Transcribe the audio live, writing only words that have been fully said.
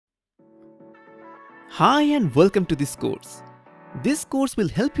Hi and welcome to this course. This course will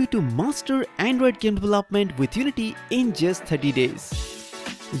help you to master Android game development with Unity in just 30 days.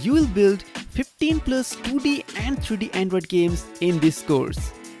 You will build 15 plus 2D and 3D Android games in this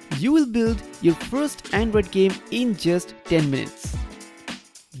course. You will build your first Android game in just 10 minutes.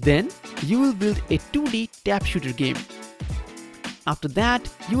 Then you will build a 2D tap shooter game. After that,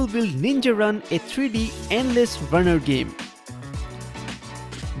 you will build Ninja Run, a 3D endless runner game.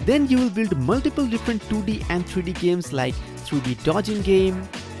 Then you will build multiple different 2D and 3D games like 3D dodging game,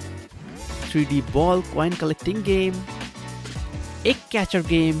 3D ball coin collecting game, egg catcher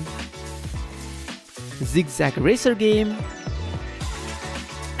game, zigzag racer game,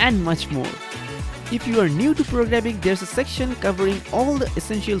 and much more. If you are new to programming, there's a section covering all the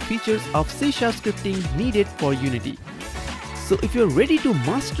essential features of C# scripting needed for Unity. So if you're ready to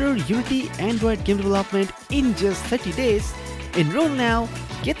master Unity Android game development in just 30 days, enroll now,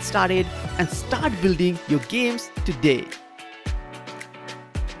 get started, and start building your games today.